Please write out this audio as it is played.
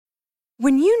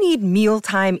When you need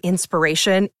mealtime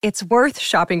inspiration, it's worth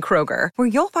shopping Kroger, where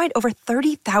you'll find over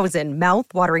 30,000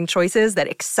 mouth-watering choices that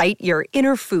excite your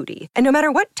inner foodie. And no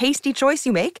matter what tasty choice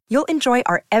you make, you'll enjoy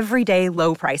our everyday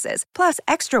low prices, plus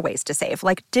extra ways to save,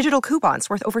 like digital coupons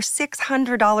worth over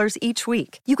 $600 each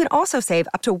week. You can also save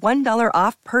up to $1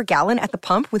 off per gallon at the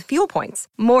pump with fuel points.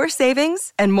 More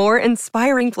savings and more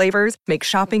inspiring flavors make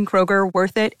shopping Kroger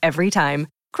worth it every time.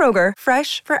 Kroger,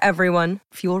 fresh for everyone.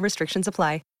 Fuel restrictions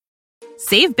apply.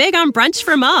 Save big on brunch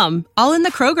for mom, all in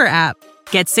the Kroger app.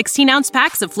 Get 16-ounce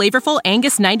packs of flavorful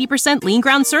Angus 90% lean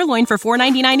ground sirloin for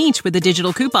 $4.99 each with a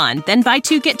digital coupon. Then buy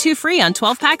 2, get 2 free on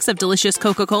 12 packs of delicious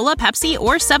Coca-Cola, Pepsi,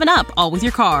 or 7-Up, all with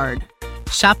your card.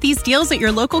 Shop these deals at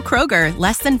your local Kroger,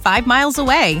 less than 5 miles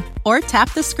away. Or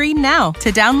tap the screen now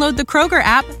to download the Kroger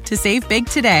app to save big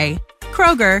today.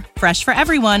 Kroger, fresh for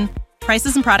everyone.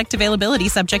 Prices and product availability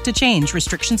subject to change.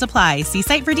 Restrictions apply. See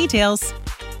site for details.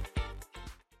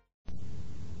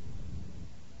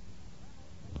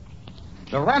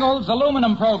 The Reynolds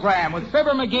Aluminum Program with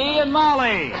Fibber McGee and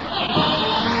Molly. The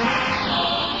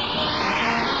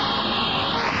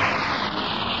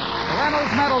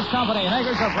Reynolds Metals Company,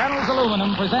 makers of Reynolds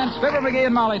Aluminum, presents Fibber McGee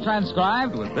and Molly,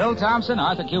 transcribed with Bill Thompson,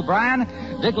 Arthur Q. Bryan,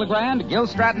 Dick LeGrand, Gil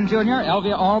Stratton Jr.,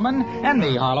 Elvia Allman, and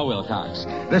me, Harlow Wilcox.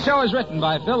 The show is written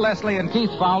by Phil Leslie and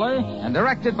Keith Fowler and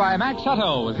directed by Max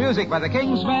Hutto, with music by the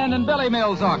King's Men and Billy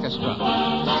Mills Orchestra.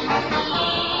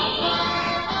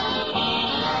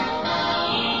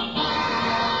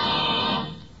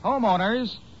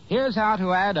 Homeowners, here's how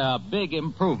to add a big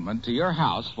improvement to your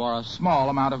house for a small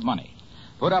amount of money.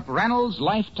 Put up Reynolds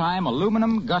Lifetime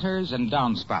aluminum gutters and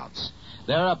downspouts.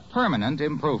 They're a permanent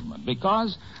improvement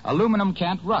because aluminum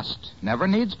can't rust, never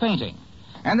needs painting.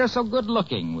 And they're so good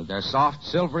looking with their soft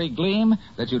silvery gleam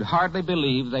that you'd hardly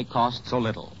believe they cost so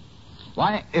little.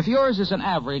 Why, if yours is an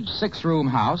average 6-room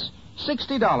house,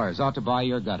 $60 ought to buy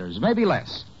your gutters, maybe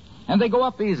less. And they go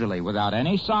up easily without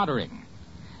any soldering.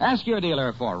 Ask your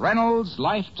dealer for Reynolds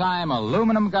Lifetime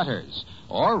Aluminum Gutters,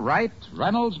 or write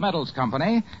Reynolds Metals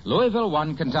Company, Louisville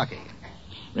 1, Kentucky.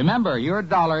 Remember, your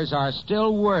dollars are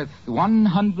still worth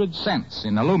 100 cents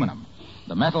in aluminum,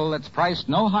 the metal that's priced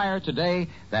no higher today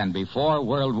than before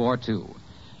World War II.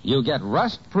 You get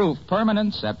rust-proof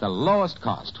permanence at the lowest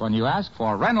cost when you ask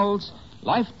for Reynolds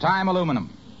Lifetime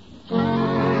Aluminum.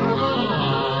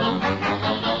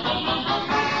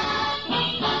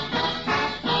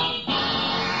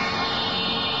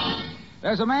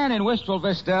 There's a man in Wistful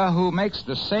Vista who makes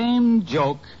the same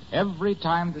joke every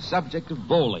time the subject of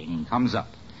bowling comes up.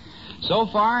 So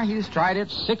far, he's tried it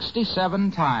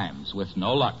 67 times with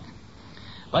no luck.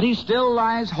 But he still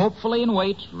lies hopefully in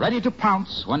wait, ready to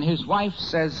pounce when his wife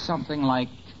says something like,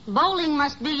 "Bowling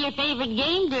must be your favorite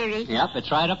game, dearie." Yep,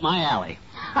 it's right up my alley.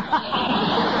 My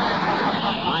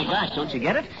gosh, don't you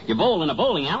get it? You bowl in a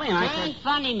bowling alley, and I said... Ain't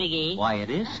funny, McGee. Why, it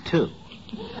is, too.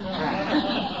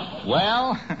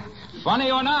 Well,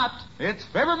 funny or not, it's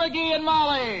Fibber McGee and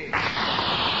Molly.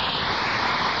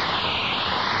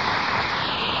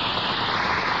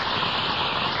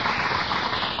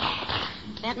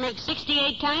 That makes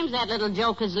 68 times that little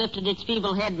joke has lifted its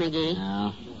feeble head, McGee.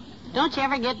 No. Don't you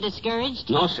ever get discouraged?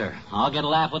 No, sir. I'll get a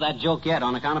laugh with that joke yet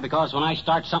on account of because when I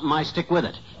start something, I stick with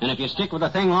it. And if you stick with a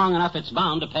thing long enough, it's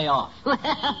bound to pay off. Well,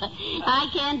 I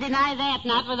can't deny that,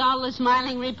 not with all the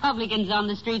smiling Republicans on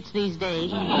the streets these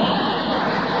days. But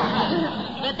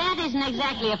that isn't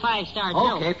exactly a 5-star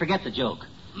joke. Okay, forget the joke.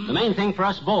 The main thing for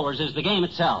us bowlers is the game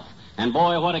itself. And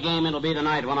boy, what a game it'll be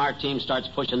tonight when our team starts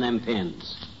pushing them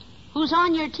pins. Who's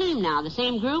on your team now? The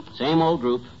same group? Same old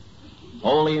group.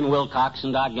 Oley and Wilcox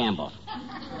and Doc Gamble.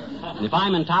 And if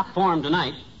I'm in top form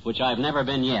tonight, which I've never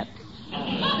been yet,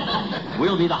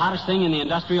 we'll be the hottest thing in the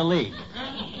Industrial League.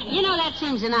 You know, that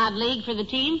seems an odd league for the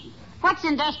team. What's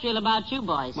industrial about you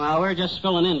boys? Well, we're just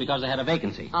filling in because they had a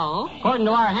vacancy. Oh? According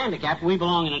to our handicap, we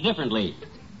belong in a different league.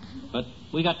 But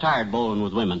we got tired bowling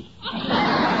with women.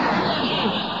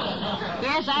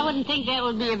 Yes, I wouldn't think that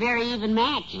would be a very even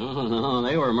match. Oh, no,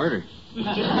 they were murdered.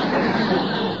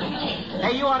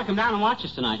 Hey, you ought to come down and watch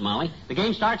us tonight, Molly. The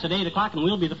game starts at 8 o'clock, and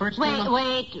we'll be the first team.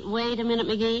 Wait a minute,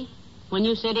 McGee. When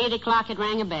you said 8 o'clock, it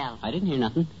rang a bell. I didn't hear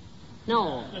nothing.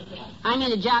 No. I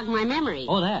mean, it jogged my memory.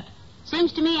 Oh, that.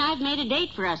 Seems to me I've made a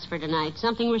date for us for tonight.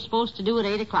 Something we're supposed to do at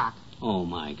 8 o'clock. Oh,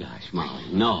 my gosh,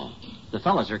 Molly. No. The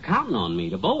fellas are counting on me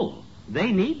to bowl.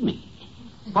 They need me.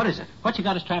 What is it? What you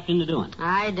got us trapped into doing?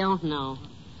 I don't know.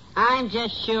 I'm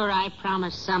just sure I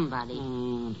promised somebody.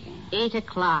 8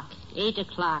 o'clock. 8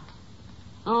 o'clock.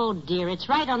 Oh, dear, it's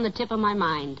right on the tip of my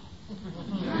mind.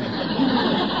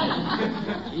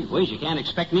 Gee whiz, you can't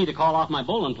expect me to call off my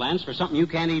bowling plans for something you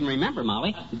can't even remember,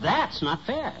 Molly. That's not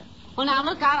fair. Well, now,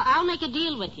 look, I'll make a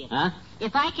deal with you. Huh?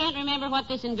 If I can't remember what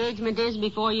this engagement is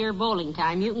before your bowling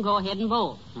time, you can go ahead and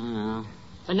bowl. Oh.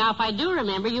 But now, if I do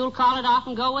remember, you'll call it off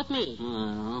and go with me.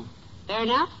 Oh. Fair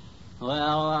enough?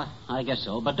 Well, I guess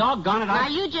so. But doggone it, Now,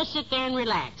 you just sit there and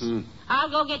relax. Hmm. I'll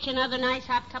go get you another nice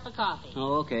hot cup of coffee.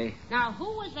 Oh, okay. Now, who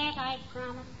was that I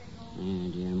promised? Oh,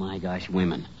 dear, my gosh,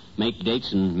 women. Make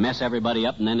dates and mess everybody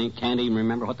up, and then they can't even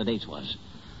remember what the dates was.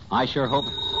 I sure hope...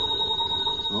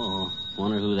 Uh-oh.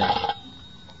 Wonder who that...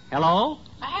 Hello?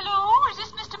 Hello, is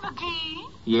this Mr. McGee?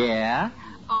 Yeah?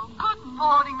 Oh, good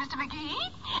morning, Mr.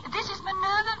 McGee. This is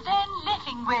Minerva Van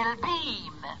Leffingwell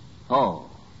Beam. Oh.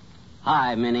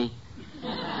 Hi, Minnie.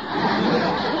 I'm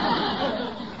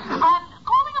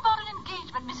calling about an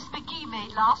engagement Mrs. McGee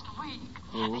made last week.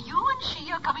 Oh. You and she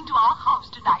are coming to our house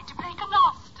tonight to play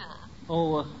canasta.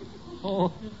 Oh,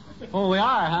 we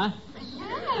are, huh? Yes.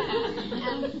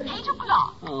 8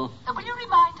 o'clock. Oh. Will you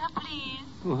remind her, please?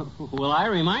 Will I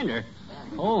remind her?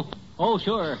 Oh,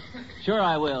 sure. Sure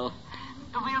I will.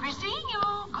 We'll be seeing you.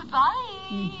 Goodbye.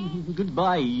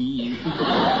 Goodbye.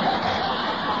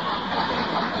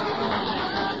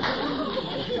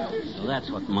 So that's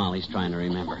what Molly's trying to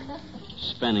remember.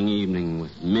 Spending evening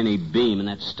with Minnie Beam and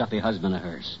that stuffy husband of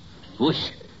hers.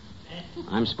 Whoosh.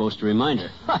 I'm supposed to remind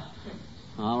her.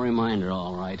 I'll remind her,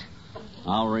 all right.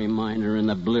 I'll remind her in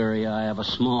the bleary eye of a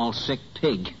small, sick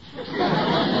pig.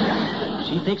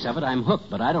 She thinks of it, I'm hooked,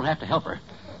 but I don't have to help her.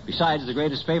 Besides, the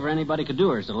greatest favor anybody could do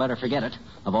her is to let her forget it,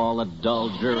 of all the dull,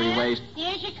 dreary ways.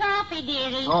 Here's your coffee,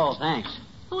 dearie. Oh, thanks.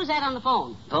 Who's that on the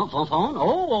phone? Phone?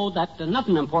 Oh, that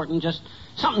nothing important, just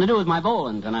something to do with my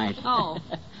bowling tonight. Oh.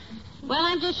 Well,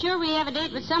 I'm just sure we have a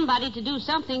date with somebody to do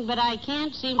something, but I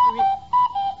can't seem to...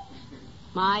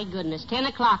 My goodness, 10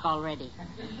 o'clock already.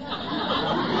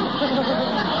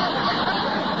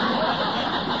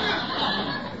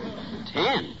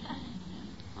 10?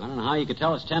 I don't know how you could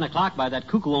tell it's 10 o'clock by that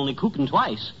cuckoo only cooking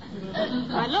twice.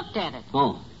 I looked at it.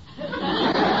 Oh.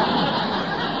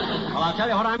 Well, I'll tell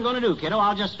you what I'm going to do, kiddo.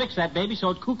 I'll just fix that baby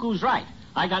so it cuckoo's right.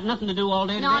 I got nothing to do all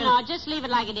day today. No, just leave it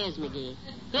like it is, McGee.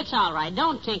 It's all right.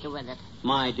 Don't tinker with it.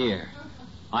 My dear,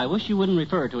 I wish you wouldn't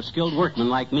refer to a skilled workman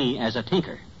like me as a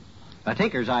tinker. A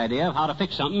tinker's idea of how to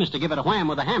fix something is to give it a wham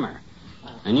with a hammer.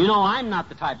 And you know I'm not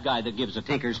the type of guy that gives a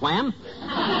tinker's wham. Besides,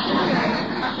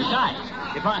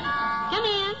 if I... Come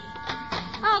in.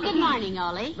 Oh, good morning,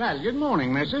 Ollie. Well, good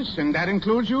morning, missus, and that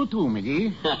includes you too,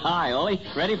 McGee. Hi, Ollie.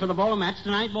 Ready for the bowling match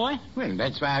tonight, boy? Well,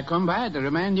 that's why I come by to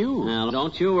remind you. Well,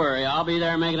 don't you worry. I'll be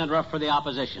there making it rough for the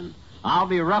opposition. I'll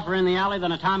be rougher in the alley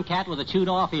than a tomcat with a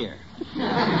chewed-off ear.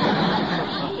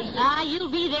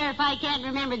 You'll be there if I can't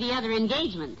remember the other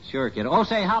engagement. Sure, kid. Oh,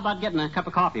 say, how about getting a cup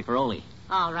of coffee for Ollie?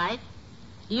 All right.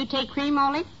 Do you take cream,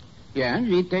 Ollie? Yeah,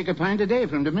 we take a pint a day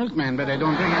from the milkman, but I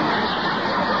don't think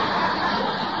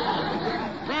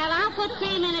Well, I'll put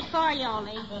cream in it for you,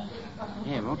 Ollie.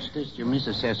 Hey, what's this your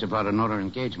missus says about another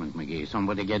engagement, McGee?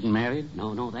 Somebody getting married?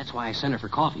 No, that's why I sent her for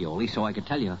coffee, Ollie, so I could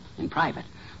tell you in private.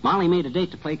 Molly made a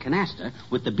date to play canasta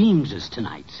with the Beamses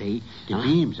tonight, see? The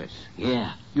Beamses?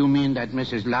 Yeah. You mean that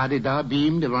Mrs. La-di-da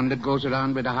Beam, the one that goes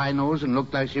around with a high nose and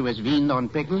looked like she was weaned on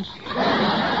pickles?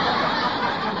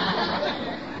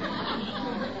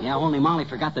 Yeah, only Molly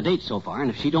forgot the date so far, and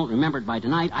if she don't remember it by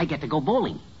tonight, I get to go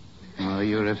bowling. Oh,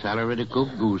 you're a fella with a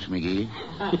cooked goose, McGee.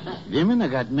 Women have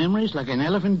got memories like an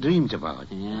elephant dreams about.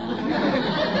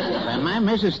 Yeah. And my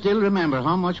missus still remember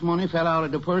how much money fell out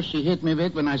of the purse she hit me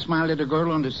with when I smiled at a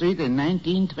girl on the street in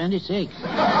 1926.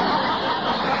 Well,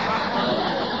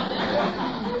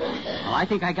 I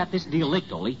think I got this deal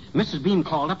licked, Ollie. Mrs. Beam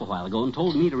called up a while ago and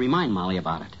told me to remind Molly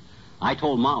about it. I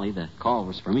told Molly the call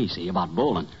was for me, see, about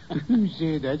bowling.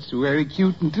 Say, that's very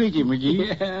cute and tricky,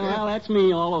 McGee. Yeah, well, that's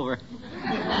me all over.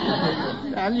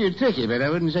 Well, you're tricky, but I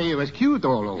wouldn't say you was cute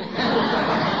all over. Here's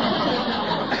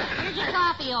your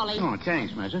coffee, Ollie. Oh,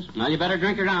 thanks, missus. Now, you better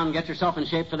drink her down and get yourself in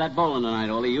shape for that bowling tonight,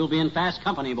 Ollie. You'll be in fast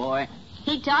company, boy.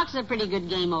 He talks a pretty good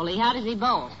game, Ollie. How does he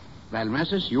bowl? Well,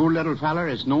 missus, your little feller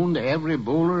is known to every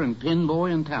bowler and pin boy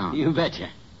in town. You betcha.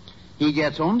 He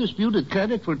gets undisputed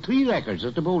credit for 3 records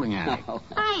at the bowling alley.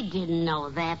 I didn't know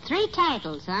that. 3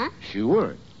 titles, huh?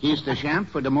 Sure. He's the champ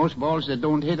for the most balls that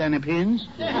don't hit any pins,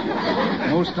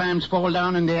 most times fall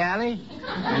down in the alley,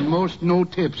 and most no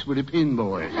tips with the pin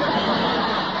boys.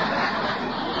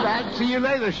 Right, see you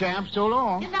later, champ. So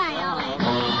long. Goodbye, Ollie.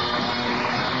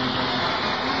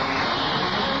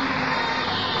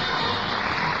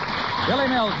 Billy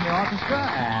Mills in the orchestra,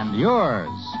 and yours.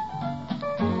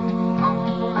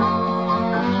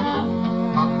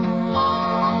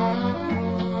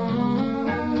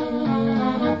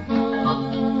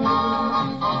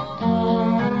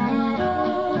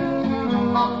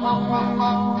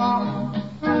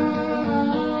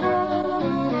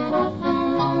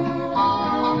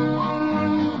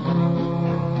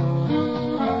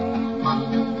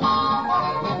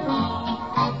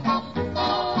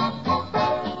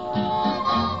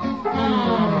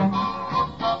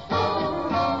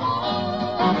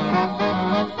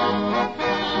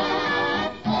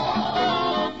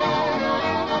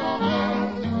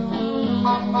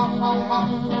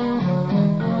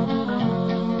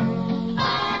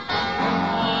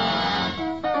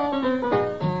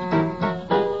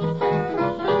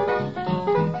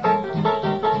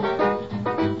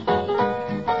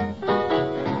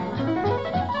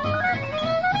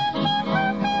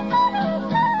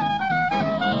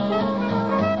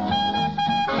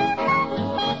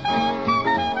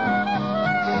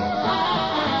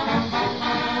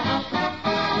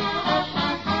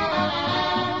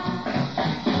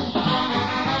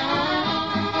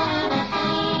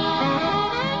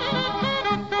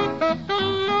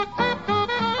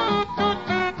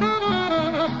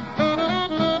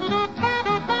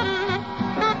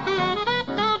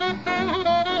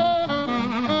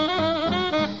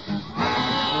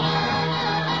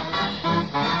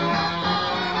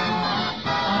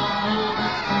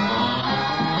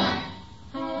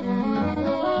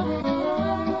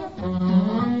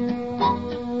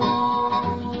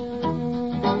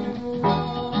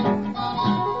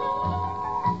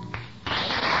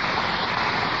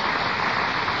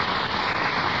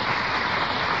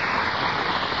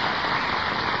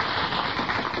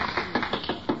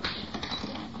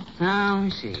 Now, let me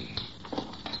see.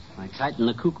 I tighten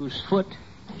the cuckoo's foot.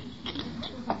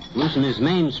 Loosen his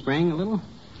mainspring a little.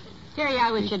 Terry,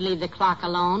 I wish you'd leave the clock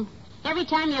alone. Every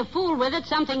time you fool with it,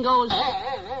 something goes...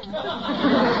 something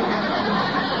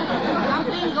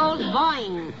goes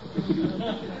boing.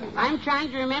 I'm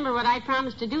trying to remember what I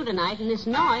promised to do tonight, and this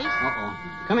noise... Uh-oh.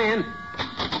 Come in.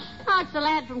 Oh, it's the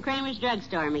lad from Kramer's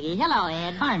drugstore, McGee. Hello,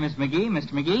 Ed. Hi, Miss McGee.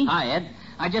 Mr. McGee. Hi, Ed.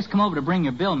 I just come over to bring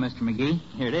your bill, Mr. McGee.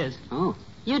 Here it is. Oh.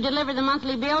 You deliver the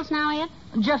monthly bills now, Ed?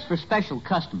 Just for special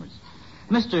customers.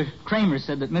 Mr. Kramer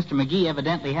said that Mr. McGee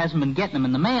evidently hasn't been getting them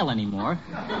in the mail anymore.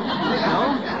 So,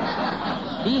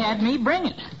 he had me bring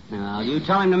it. Now, you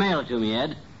tell him to mail it to me,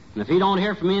 Ed. And if he don't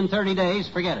hear from me in 30 days,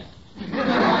 forget it.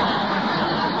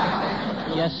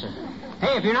 Yes, sir.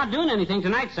 Hey, if you're not doing anything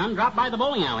tonight, son, drop by the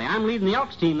bowling alley. I'm leading the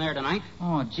Elks team there tonight.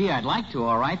 Oh, gee, I'd like to,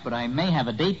 all right, but I may have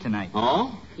a date tonight.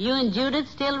 Oh? You and Judith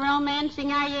still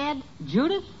romancing, are you, Ed?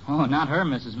 Judith? Oh, not her,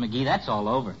 Mrs. McGee. That's all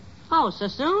over. Oh, so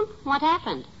soon? What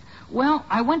happened? Well,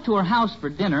 I went to her house for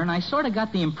dinner, and I sort of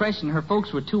got the impression her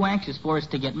folks were too anxious for us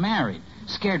to get married.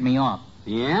 Scared me off.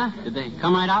 Yeah? Did they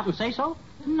come right out and say so?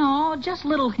 No, just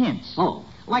little hints. Oh.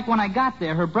 Like when I got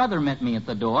there, her brother met me at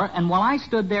the door, and while I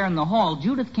stood there in the hall,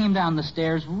 Judith came down the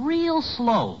stairs real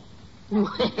slow. Well,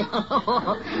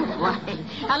 why,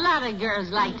 a lot of girls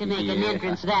like to make an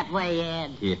entrance that way,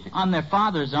 Ed. Yeah. On their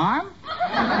father's arm?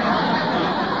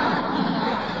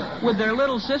 With their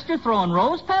little sister throwing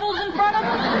rose petals in front of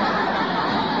them?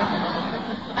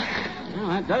 Well,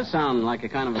 that does sound like a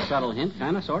kind of a subtle hint,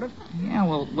 kind of, sort of. Yeah,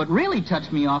 well, what really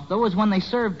touched me off, though, was when they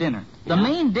served dinner. The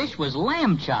main dish was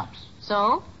lamb chops.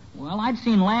 So? Well, I'd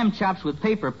seen lamb chops with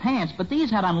paper pants, but these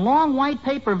had on long white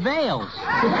paper veils.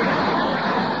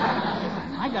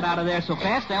 I got out of there so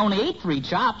fast I only ate 3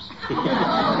 chops.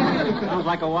 Sounds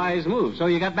like a wise move. So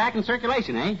you got back in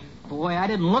circulation, eh? Boy, I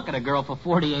didn't look at a girl for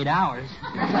 48 hours.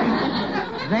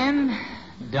 Then,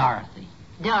 Dorothy.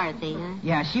 Dorothy, huh?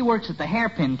 Yeah, she works at the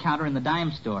hairpin counter in the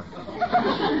dime store.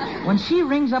 When she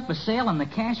rings up a sale on the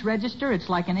cash register, it's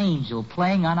like an angel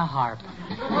playing on a harp.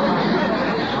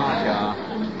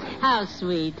 How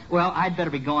sweet. Well, I'd better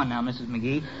be going now, Mrs.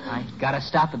 McGee. I gotta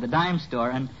stop at the dime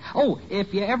store, and... Oh,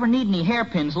 if you ever need any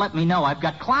hairpins, let me know. I've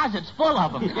got closets full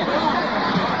of them.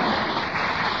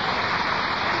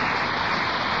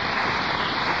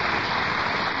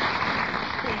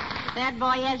 That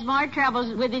boy has more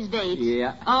troubles with his dates.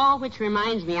 Yeah. Oh, which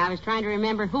reminds me, I was trying to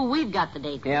remember who we've got the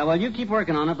date with. Yeah, well, you keep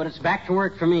working on it, but it's back to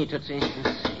work for me, Tootsie.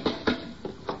 Let's see.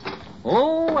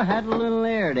 Oh, I had a little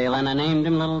Airedale, and I named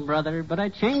him Little Brother, but I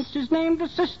changed his name to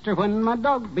Sister when my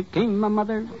dog became my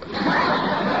mother.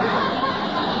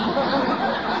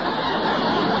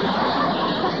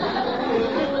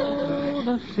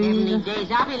 Heavenly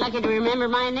days, I'll be lucky to remember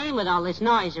my name with all this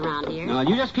noise around here. No,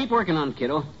 you just keep working on it,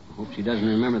 kiddo. Hope she doesn't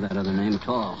remember that other name at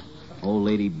all. Old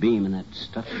Lady Beam and that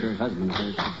stuffed shirt husband of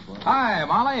hers. Hi,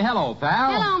 Molly. Hello,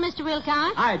 pal. Hello, Mr.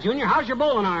 Wilcox. Hi, Junior. How's your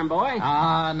bowling arm, boy?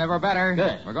 Never better.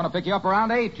 Good. We're going to pick you up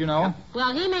around 8, you know.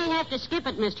 Well, he may have to skip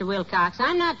it, Mr. Wilcox.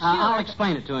 I'm not sure. I'll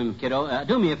explain it to him, kiddo.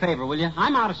 Do me a favor, will you?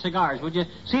 I'm out of cigars. Would you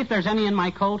see if there's any in my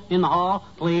coat in the hall,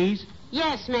 please?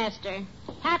 Yes, master.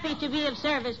 Happy to be of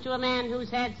service to a man who's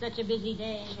had such a busy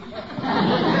day.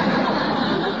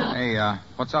 Hey,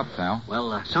 what's up, pal?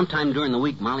 Well, sometime during the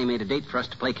week, Molly made a date for us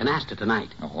to play canasta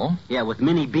tonight. Oh? Yeah, with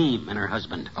Minnie Beam and her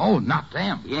husband. Oh, not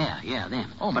them. Yeah,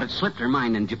 them. Oh, but it slipped her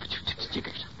mind and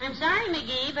jiggers. I'm sorry,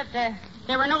 McGee, but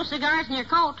there were no cigars in your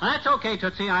coat. That's okay,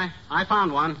 Tootsie. I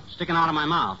found one sticking out of my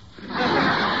mouth.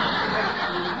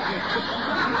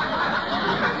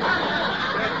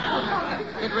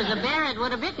 If it was a bear, it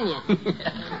would have bitten you.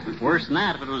 Worse than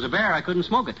that. If it was a bear, I couldn't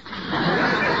smoke it.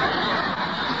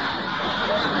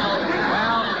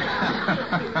 Well,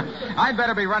 I'd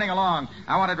better be running along.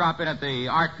 I want to drop in at the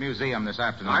Art Museum this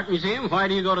afternoon. Art Museum? Why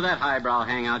do you go to that highbrow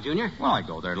hangout, Junior? Well, I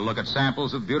go there to look at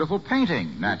samples of beautiful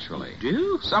painting, naturally.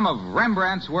 Do? Some of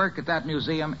Rembrandt's work at that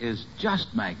museum is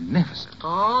just magnificent.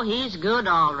 Oh, he's good,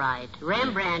 all right.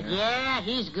 Rembrandt, yeah,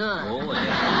 he's good. Oh,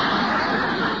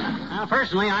 yeah. Well,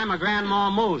 personally, I'm a Grandma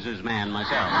Moses man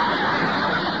myself.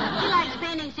 He likes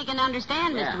paintings he can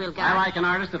understand, Mr. Wilcox. I like an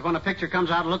artist that when a picture comes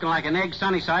out looking like an egg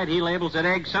Sunnyside, he labels it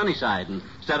egg Sunnyside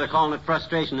instead of calling it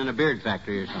frustration in a beard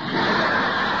factory or something.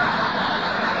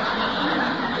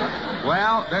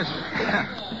 Well,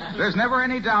 there's never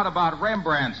any doubt about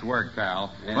Rembrandt's work,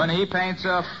 pal. Yeah. When he paints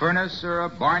a furnace or a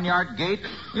barnyard gate,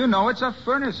 you know it's a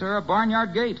furnace or a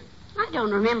barnyard gate. I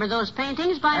don't remember those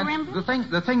paintings by And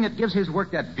Rembrandt. the thing that gives his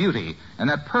work that beauty and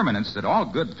that permanence that all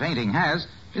good painting has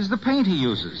is the paint he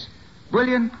uses.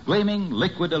 Brilliant, gleaming,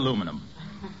 liquid aluminum.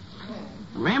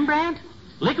 Rembrandt?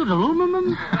 Liquid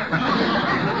aluminum?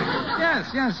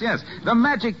 Yes. The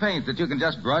magic paint that you can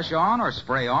just brush on or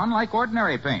spray on like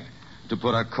ordinary paint. To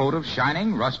put a coat of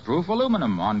shining, rust-proof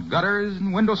aluminum on gutters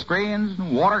and window screens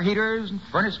and water heaters and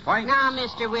furnace pipes. Now,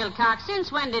 Mr. Wilcox,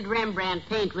 since when did Rembrandt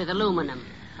paint with aluminum?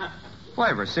 Well,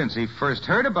 ever since he first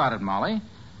heard about it, Molly.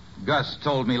 Gus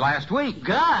told me last week.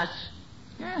 Gus?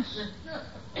 Yes.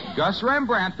 Gus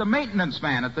Rembrandt, the maintenance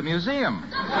man at the museum.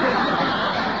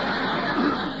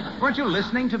 Weren't you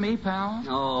listening to me, pal?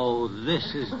 Oh,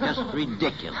 this is just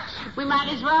ridiculous. We might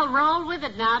as well roll with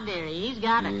it now, dearie. He's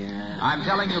got it. Yeah. I'm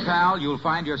telling you, pal, you'll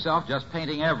find yourself just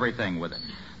painting everything with it.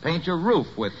 Paint your roof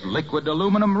with liquid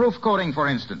aluminum roof coating, for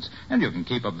instance, and you can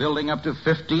keep a building up to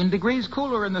 15 degrees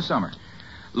cooler in the summer.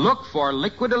 Look for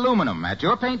liquid aluminum at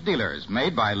your paint dealers,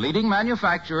 made by leading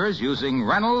manufacturers using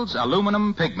Reynolds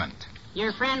aluminum pigment.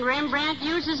 Your friend Rembrandt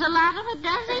uses a lot of it,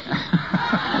 does he?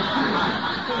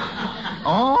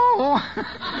 Oh.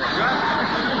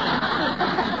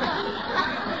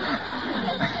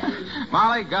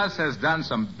 Molly, Gus has done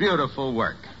some beautiful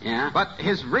work. Yeah? But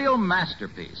his real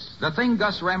masterpiece, the thing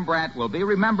Gus Rembrandt will be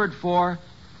remembered for,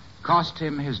 cost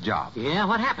him his job. Yeah,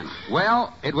 what happened?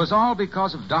 Well, it was all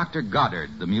because of Dr.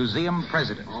 Goddard, the museum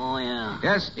president. Oh, yeah.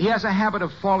 Yes, he has a habit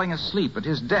of falling asleep at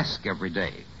his desk every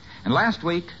day. And last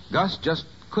week, Gus just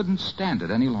couldn't stand it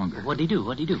any longer. What'd he do?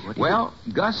 Well,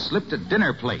 Gus slipped a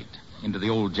dinner plate into the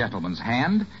old gentleman's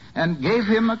hand and gave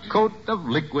him a coat of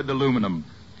liquid aluminum.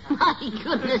 My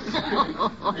goodness.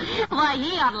 Why,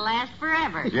 he ought to last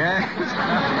forever. Yes.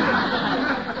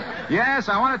 Yes,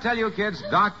 I want to tell you, kids,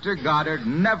 Dr. Goddard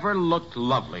never looked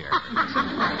lovelier.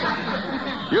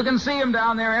 You can see him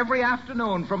down there every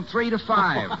afternoon from 3 to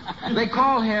 5. They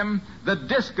call him the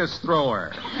discus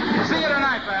thrower. See you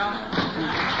tonight, pal.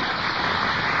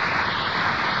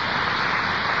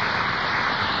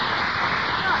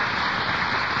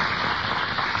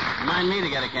 Remind me to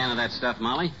get a can of that stuff,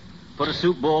 Molly. Put a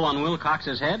soup bowl on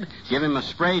Wilcox's head, give him a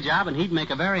spray job, and he'd make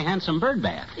a very handsome bird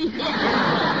bath.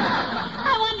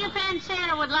 I wonder if Aunt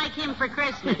Sarah would like him for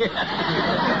Christmas.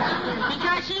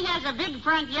 Because she has a big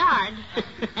front yard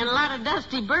and a lot of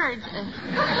dusty birds.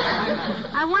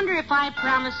 I wonder if I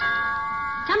promise...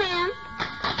 Come in.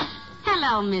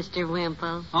 Hello, Mr.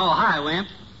 Wimple. Oh, hi, Wimp.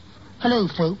 Hello,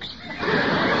 folks.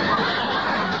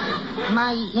 Am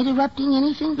I interrupting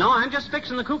anything? No, I'm just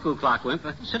fixing the cuckoo clock, Wimp.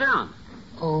 Sit down.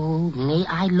 Oh, may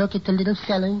I look at the little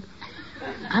fellow?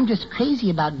 I'm just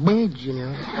crazy about birds, you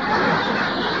know.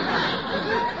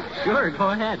 Sure,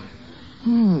 go ahead.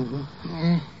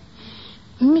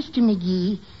 Mr.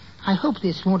 McGee, I hope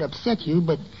this won't upset you,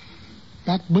 but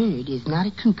that bird is not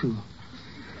a cuckoo.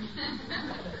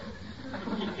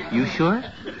 You sure?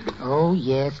 Oh,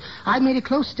 yes. I made a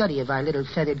close study of our little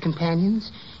feathered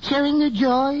companions, sharing their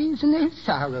joys and their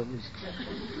sorrows.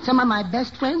 Some of my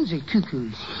best friends are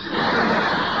cuckoos.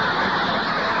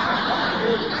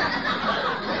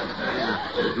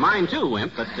 Mine too,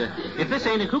 Wimp, but if this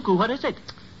ain't a cuckoo, what is it?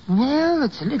 Well,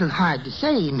 it's a little hard to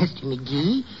say, Mr.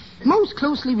 McGee. Most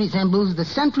closely resembles the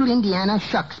central Indiana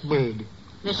shucks bird.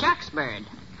 The shucks bird.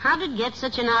 How did it get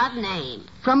such an odd name?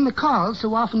 From the call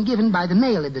so often given by the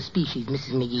male of the species,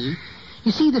 Mrs. McGee.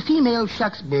 You see, the female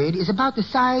shucks bird is about the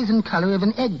size and color of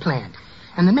an eggplant,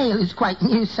 and the male is quite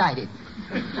nearsighted.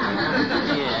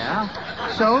 Yeah?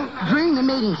 So, during the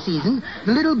mating season,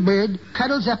 the little bird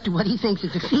cuddles up to what he thinks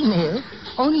is a female,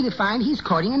 only to find he's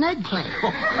courting an eggplant.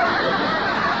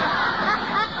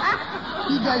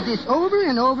 He does this over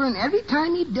and over, and every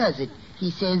time he does it,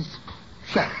 he says,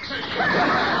 shucks.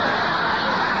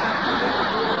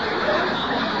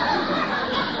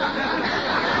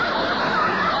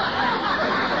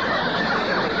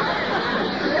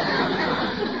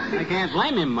 I can't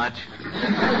blame him much.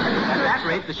 At that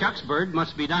rate, the shucks bird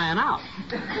must be dying out.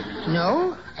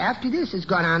 No, after this has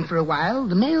gone on for a while,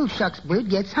 the male shucks bird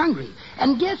gets hungry.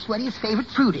 And guess what his favorite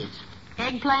fruit is?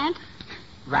 Eggplant?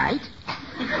 Right.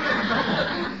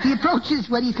 He approaches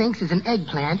what he thinks is an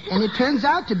eggplant, and it turns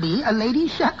out to be a lady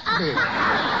shucks bird.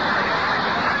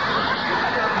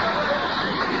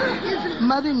 Isn't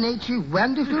Mother Nature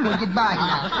wonderful? Well, goodbye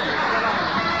now.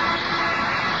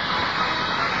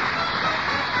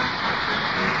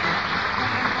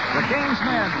 The King's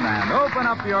Men, and open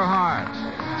up your heart.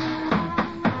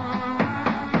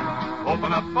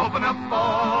 Open up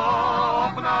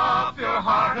your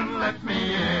heart and let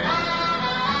me in.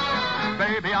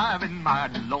 Baby, I've been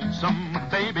mighty lonesome.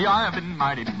 Baby, I've been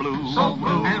mighty blue. So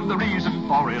blue. And the reason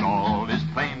for it all is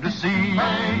plain to see.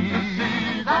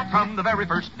 That from the very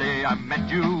first day I met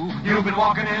you, you've been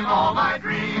walking in all my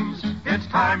dreams. It's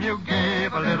time you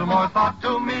gave a little more thought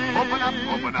to me.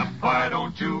 Open up, why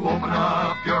don't you open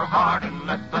up your heart and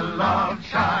let the love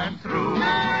shine through?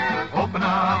 Open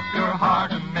up your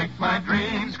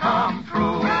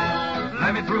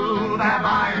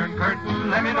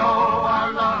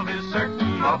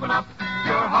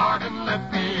your heart and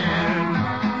let me in.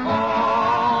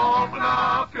 Open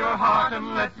up your heart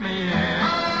and let me in.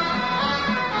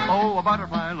 Oh, a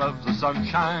butterfly loves the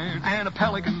sunshine, and a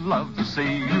pelican loves the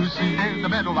sea. You see, and the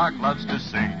meadowlark loves to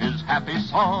sing his happy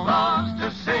song. Loves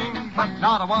to sing, but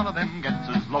not a one of them gets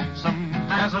as lonesome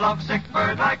as a lovesick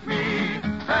bird like me.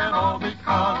 And all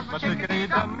because my chickadee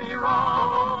done me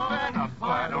wrong. And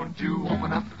why don't you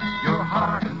open up your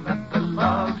heart and let the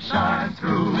love shine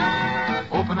through?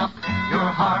 Open up your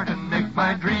heart and make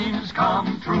my dreams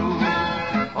come true.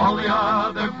 All the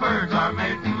other birds are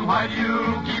mating. Why do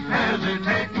you keep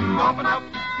hesitating? Open up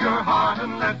your heart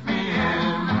and let me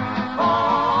in.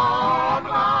 Open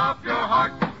up your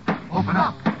heart. Open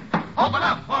up. Open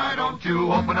up. Why don't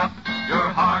you open up your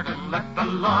heart and let the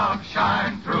love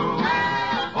shine through?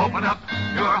 Open up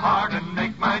your heart and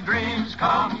make my dreams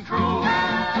come true.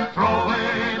 Throw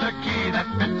away the key that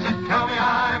fits it. Tell me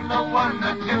I'm the one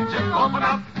that gets it. Open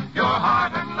up your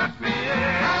heart and let me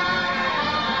in.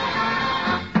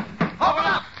 Open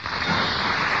up.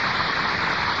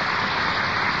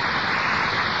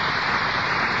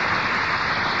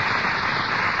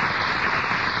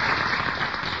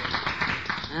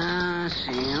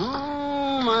 See.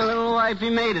 Oh, my little wifey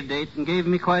made a date and gave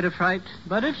me quite a fright.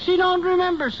 But if she don't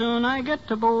remember soon, I get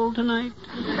to bowl tonight.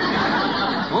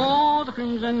 Oh, the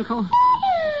crimson coat.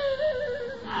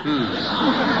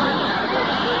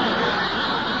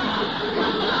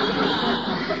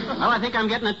 Well, I think I'm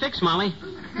getting it fixed, Molly.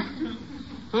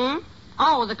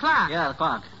 Oh, the clock. Yeah, the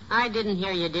clock. I didn't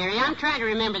hear you, dearie. I'm trying to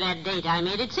remember that date I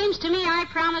made. It seems to me I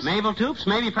promised... Mabel Toops?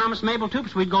 Maybe promised Mabel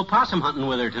Toops we'd go possum hunting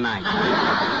with her tonight.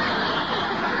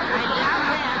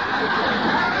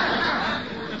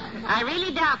 I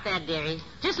really doubt that, dearie.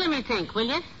 Just let me think, will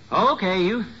you? Okay,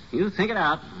 you think it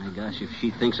out. My gosh, if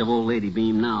she thinks of old Lady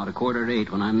Beam now at 7:45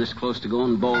 when I'm this close to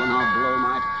going bowling, I'll blow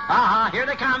my... Aha, here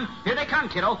they come. Here they come,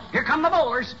 kiddo. Here come the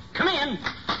bowlers. Come in.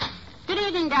 Good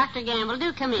evening, Dr. Gamble.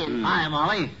 Do come in. Hi,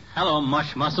 Molly. Hello,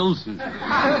 mush muscles.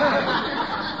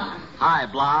 Hi,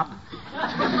 Blob.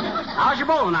 How's your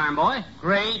bowling iron, boy?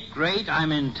 Great.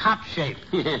 I'm in top shape.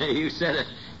 You said it.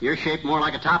 You're shaped more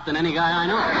like a top than any guy I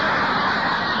know.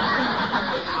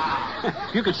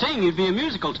 If you could sing, you'd be a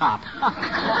musical top.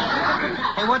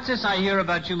 Hey, what's this I hear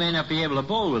about you may not be able to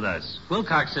bowl with us?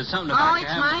 Wilcox said something about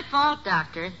it's my fault,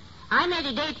 Doctor. I made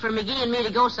a date for McGee and me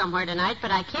to go somewhere tonight,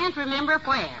 but I can't remember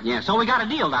where. Yeah, so we got a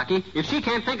deal, Docky. If she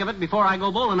can't think of it before I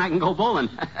go bowling, I can go bowling.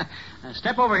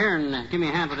 Step over here and give me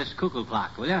a hand with this cuckoo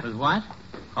clock, will you? With what?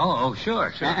 Oh,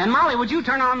 sure. And Molly, would you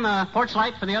turn on the porch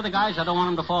light for the other guys? I don't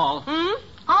want them to fall.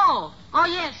 Oh,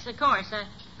 yes, of course.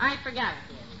 I forgot it.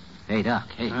 Hey, Doc,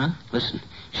 Huh? Listen.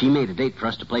 She made a date for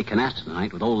us to play canasta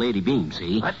tonight with old Lady Beam,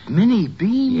 see? What, Minnie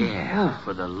Beam? Yeah. Oh,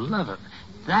 for the love of...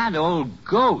 That old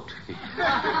goat.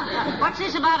 What's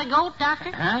this about a goat,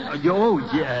 Doctor? Huh? Oh,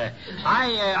 yeah.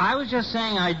 I was just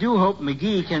saying I do hope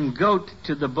McGee can goat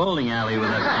to the bowling alley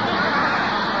with us.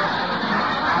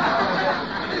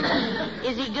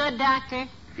 Is he good, Doctor?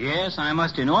 Yes, I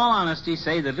must in all honesty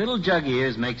say that little Jug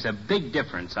ears makes a big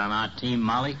difference on our team,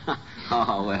 Molly.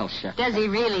 Oh, well, shucks. Does he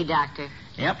really, Doctor?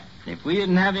 Yep. If we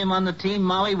didn't have him on the team,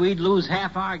 Molly, we'd lose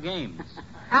half our games.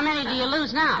 How many do you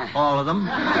lose now? All of them.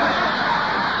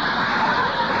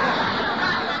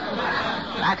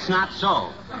 That's not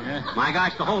so. Yeah. My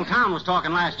gosh, the whole town was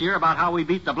talking last year about how we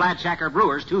beat the Bladshacker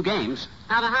Brewers 2 games.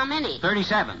 Out of how many?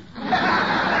 37.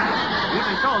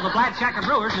 Even so, the Bladshacker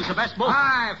Brewers is the best bull.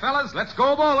 Hi, fellas. Let's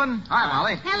go bowling. Hi,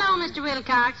 Molly. Hello, Mr.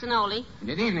 Wilcox and Ole.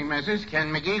 Good evening, missus.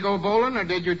 Can McGee go bowling, or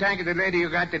did you take the lady you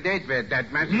got the date with,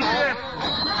 that message?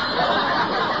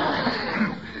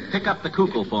 Pick up the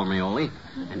cuckoo for me, Ole,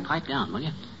 and pipe down, will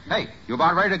you? Hey, you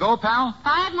about ready to go, pal?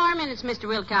 5 more minutes, Mr.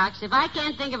 Wilcox. If I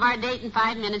can't think of our date in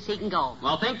 5 minutes, he can go.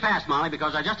 Well, think fast, Molly,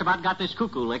 because I just about got this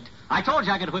cuckoo licked. I told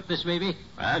you I could whip this baby.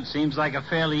 Well, it seems like a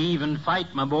fairly even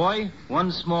fight, my boy.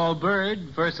 One small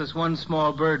bird versus one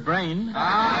small bird brain.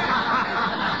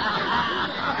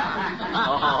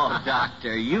 Oh,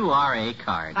 Doctor, you are a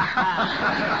card.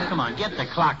 Come on, get the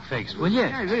clock fixed, will you?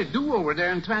 Yeah, they do over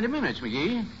there in 20 minutes,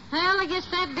 McGee. Well, I guess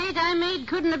that date I made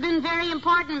couldn't have been very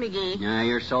important, McGee. Yeah,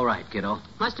 you're so right, kiddo.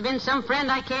 Must have been some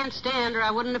friend I can't stand, or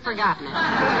I wouldn't have forgotten it.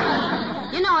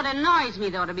 You know, it annoys me,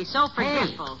 though, to be so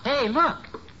forgetful. Hey, look.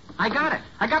 I got it.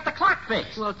 I got the clock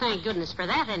fixed. Well, thank goodness for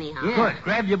that, anyhow. Yeah. Good.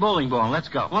 Grab your bowling ball and let's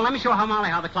go. Well, let me show Molly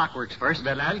how the clock works first.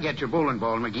 But I'll get your bowling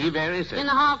ball, McGee. Where is it? In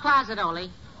the hall closet, Ole.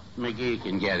 McGee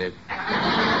can get it. Okay,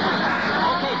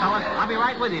 fellas. I'll be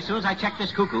right with you as soon as I check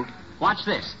this cuckoo. Watch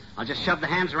this. I'll just shove the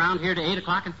hands around here to 8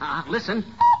 o'clock and... listen.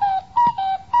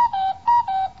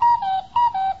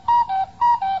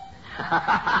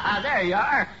 There you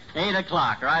are. 8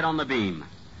 o'clock, right on the beam.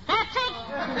 That's it.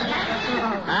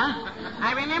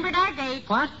 I remembered our date.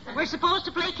 What? We're supposed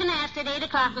to play canasta at 8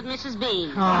 o'clock with Mrs. Bean.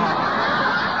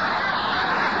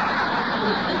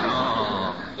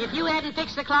 If you hadn't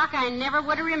fixed the clock, I never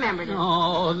would have remembered it.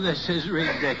 Oh, this is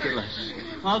ridiculous.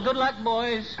 Well, good luck,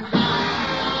 boys.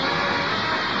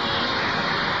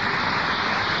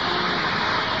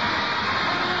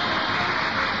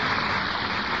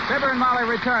 Fibber and Molly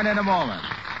return in a moment.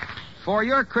 For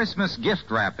your Christmas gift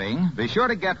wrapping, be sure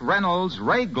to get Reynolds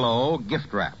Ray Glow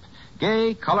gift wrap.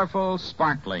 Gay, colorful,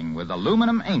 sparkling with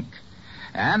aluminum ink.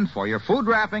 And for your food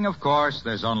wrapping, of course,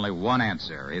 there's only one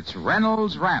answer. It's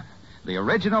Reynolds Wrap, the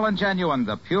original and genuine,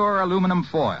 the pure aluminum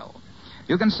foil.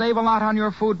 You can save a lot on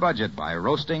your food budget by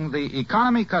roasting the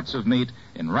economy cuts of meat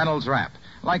in Reynolds Wrap,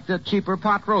 like the cheaper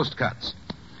pot roast cuts.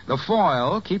 The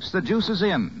foil keeps the juices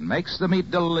in, makes the meat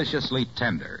deliciously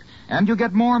tender. And you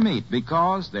get more meat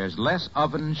because there's less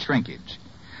oven shrinkage.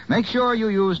 Make sure you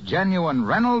use genuine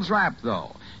Reynolds Wrap,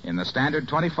 though, in the standard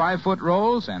 25-foot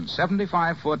rolls and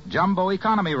 75-foot jumbo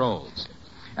economy rolls.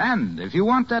 And if you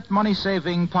want that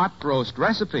money-saving pot roast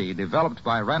recipe developed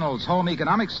by Reynolds' home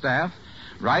economics staff,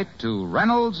 write to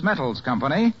Reynolds Metals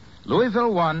Company,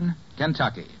 Louisville 1,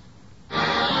 Kentucky.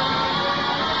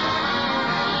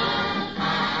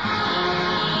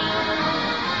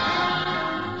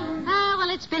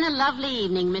 It's been a lovely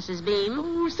evening, Mrs. Beam.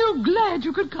 Oh, so glad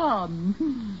you could come.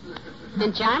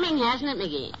 Been charming, hasn't it,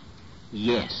 McGee?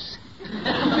 Yes.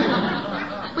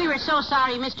 We were so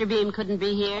sorry Mr. Beam couldn't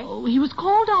be here. Oh, he was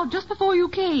called out just before you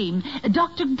came.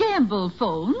 Dr. Gamble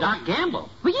phoned. Doc Gamble?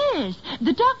 Well, yes.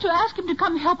 The doctor asked him to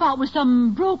come help out with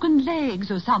some broken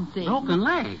legs or something. Broken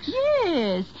legs?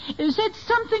 Yes. Said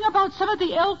something about some of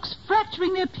the elks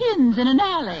fracturing their pins in an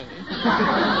alley.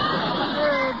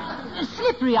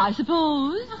 Slippery, I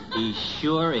suppose. He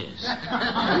sure is.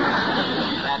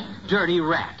 That dirty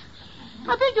rat.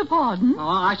 I beg your pardon? Oh,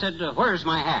 I said, where's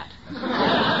my hat?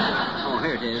 Oh,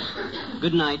 here it is.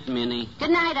 Good night, Minnie.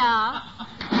 Good night, all.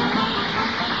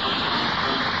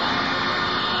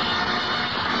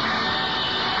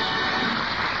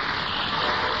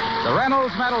 The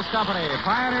Reynolds Metals Company,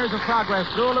 pioneers of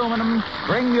progress through aluminum,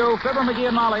 bring you Fibber, McGee,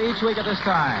 and Molly each week at this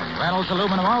time. Reynolds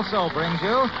Aluminum also brings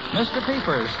you Mr.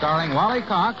 Peepers, starring Wally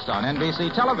Cox on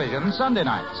NBC Television Sunday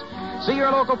nights. See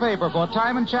your local paper for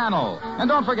time and channel. And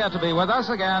don't forget to be with us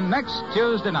again next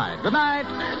Tuesday night. Good night.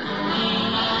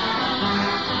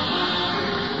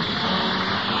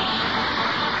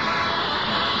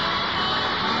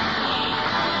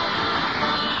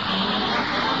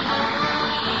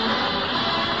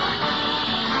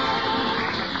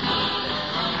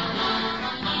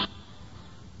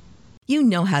 You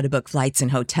know how to book flights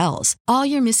and hotels. All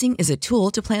you're missing is a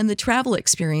tool to plan the travel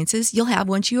experiences you'll have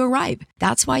once you arrive.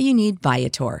 That's why you need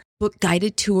Viator. Book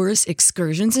guided tours,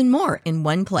 excursions, and more in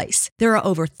one place. There are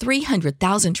over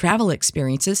 300,000 travel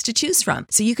experiences to choose from,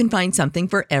 so you can find something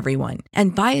for everyone.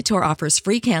 And Viator offers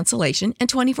free cancellation and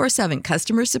 24/7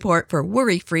 customer support for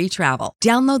worry-free travel.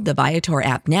 Download the Viator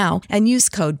app now and use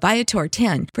code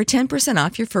Viator10 for 10%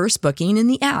 off your first booking in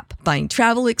the app. Find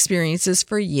travel experiences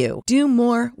for you. Do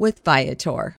more with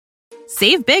Viator.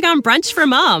 Save big on brunch for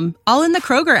mom, all in the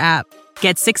Kroger app.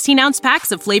 Get 16-ounce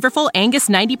packs of flavorful Angus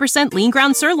 90% lean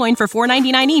ground sirloin for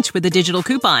 $4.99 each with a digital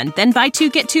coupon. Then buy 2,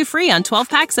 get 2 free on 12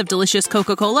 packs of delicious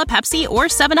Coca-Cola, Pepsi, or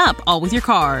 7-Up, all with your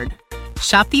card.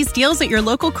 Shop these deals at your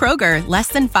local Kroger, less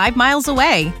than 5 miles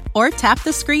away. Or tap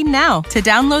the screen now to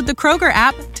download the Kroger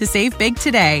app to save big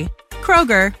today.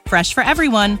 Kroger, fresh for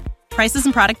everyone. Prices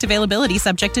and product availability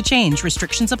subject to change.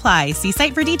 Restrictions apply. See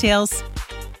site for details.